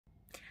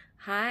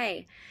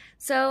Hi.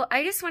 So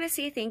I just want to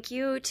say thank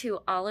you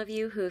to all of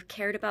you who've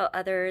cared about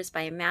others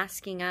by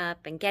masking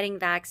up and getting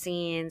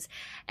vaccines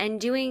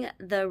and doing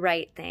the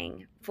right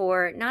thing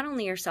for not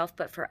only yourself,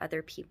 but for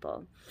other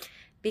people.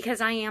 Because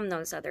I am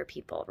those other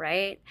people,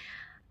 right?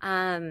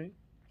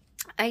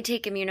 I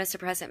take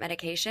immunosuppressant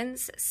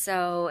medications.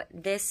 So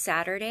this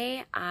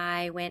Saturday,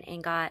 I went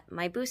and got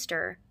my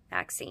booster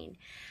vaccine.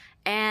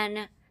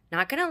 And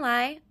not gonna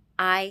lie,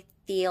 I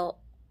feel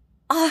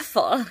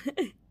awful.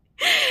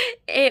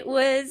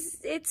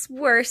 It's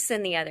worse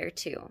than the other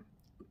two,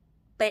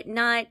 but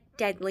not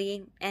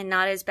deadly and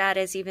not as bad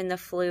as even the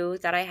flu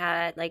that I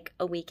had like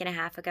a week and a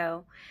half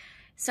ago.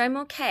 So I'm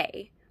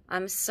okay.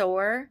 I'm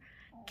sore,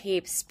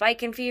 keep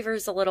spiking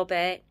fevers a little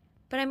bit,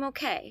 but I'm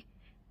okay.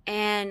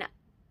 And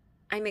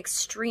I'm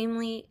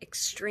extremely,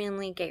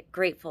 extremely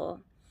grateful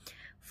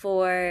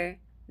for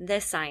the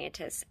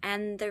scientists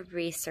and the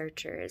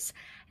researchers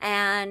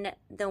and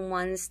the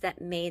ones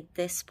that made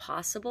this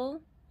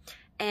possible,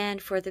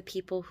 and for the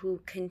people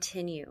who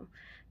continue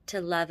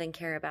to love and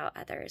care about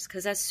others,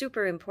 because that's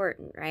super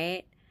important,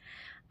 right?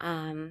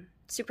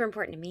 Super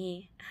important to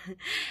me.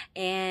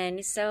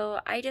 And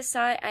so I just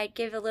thought I'd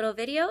give a little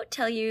video,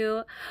 tell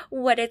you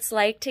what it's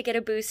like to get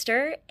a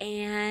booster,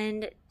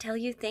 and tell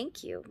you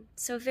thank you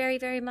so very,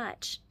 very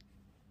much.